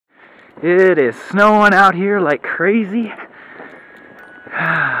It is snowing out here like crazy.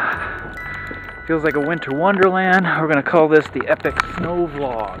 Feels like a winter wonderland. We're gonna call this the epic snow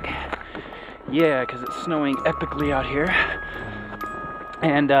vlog. Yeah, because it's snowing epically out here.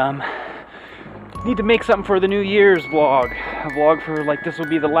 And need to make something for the New Year's vlog. A vlog for, like, this will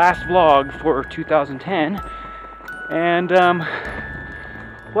be the last vlog for 2010. And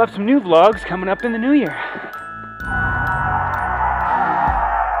we'll have some new vlogs coming up in the new year.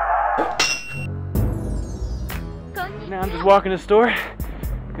 Now I'm just walking to the store.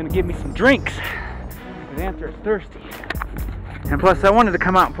 Gonna get me some drinks, because Anthrit's thirsty. And plus I wanted to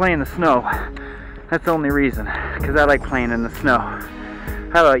come out and play in the snow. That's the only reason, because I like playing in the snow.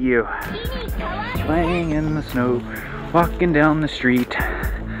 How about you? Playing in the snow, walking down the street.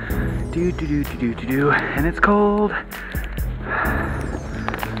 Do do do do do do do, and it's cold.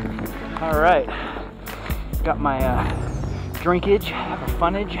 Alright, got my drinkage, have a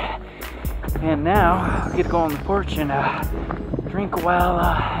funnage, and now I'll get to go on the porch and drink while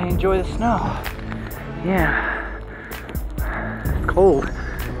I enjoy the snow. Yeah, it's cold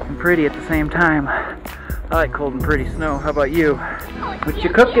and pretty at the same time. I like cold and pretty snow. How about you? What you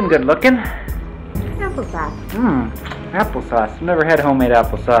cooking? Good looking? Applesauce. Applesauce. I've never had homemade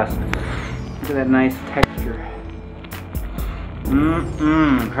applesauce. Look at that nice texture.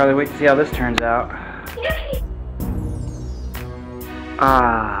 Probably wait to see how this turns out.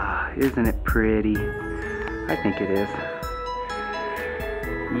 Ah, isn't it pretty? I think it is.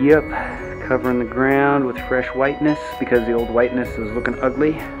 Yep, covering the ground with fresh whiteness because the old whiteness is looking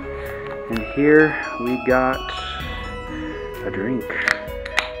ugly. And here we got a drink.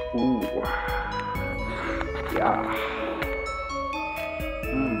 Ooh. Yeah.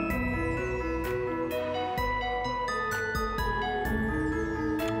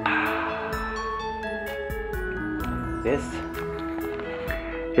 This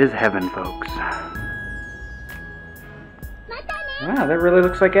is heaven, folks. Wow, that really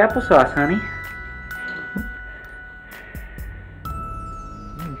looks like applesauce, honey.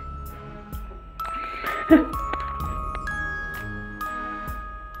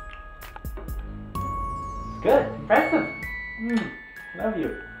 Good, impressive. Love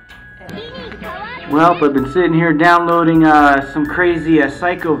you. Well, I've been sitting here downloading some crazy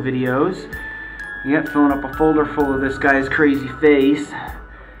psycho videos. Yeah, filling up a folder full of this guy's crazy face.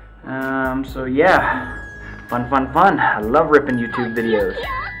 So yeah, fun, fun, fun. I love ripping YouTube videos.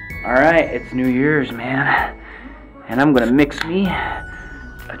 Alright, it's New Year's, man. And I'm gonna mix me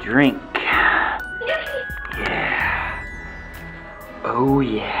a drink. Yeah. Oh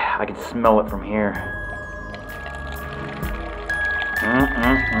yeah, I can smell it from here.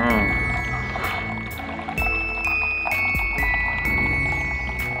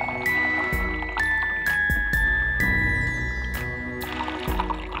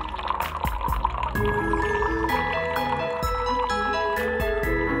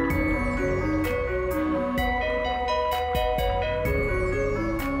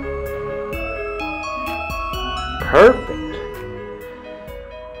 Perfect.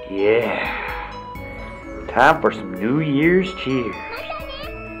 Yeah. Time for some New Year's cheers.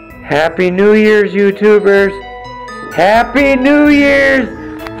 Happy New Year's, YouTubers. Happy New Year's.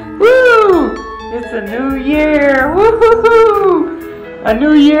 Woo! It's a new year. Woo-hoo-hoo! A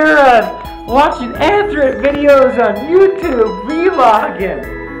new year of watching Anthrit videos on YouTube, vlogging.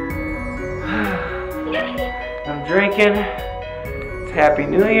 I'm drinking. It's Happy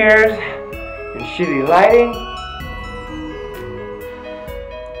New Year's and shitty lighting.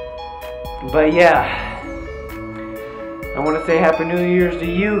 But yeah, I want to say Happy New Year's to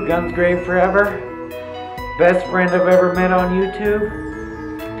you, Guns Grave Forever, best friend I've ever met on YouTube,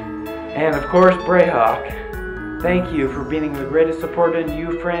 and of course Brayhawk. Thank you for being the greatest supporter and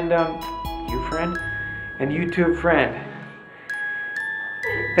YouTube friend.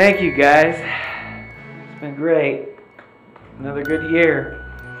 Thank you guys. It's been great. Another good year.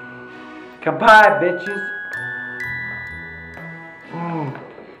 Kampai, bitches.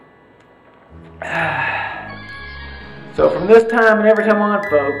 So from this time and every time on,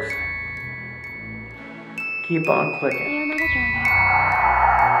 folks, keep on clicking.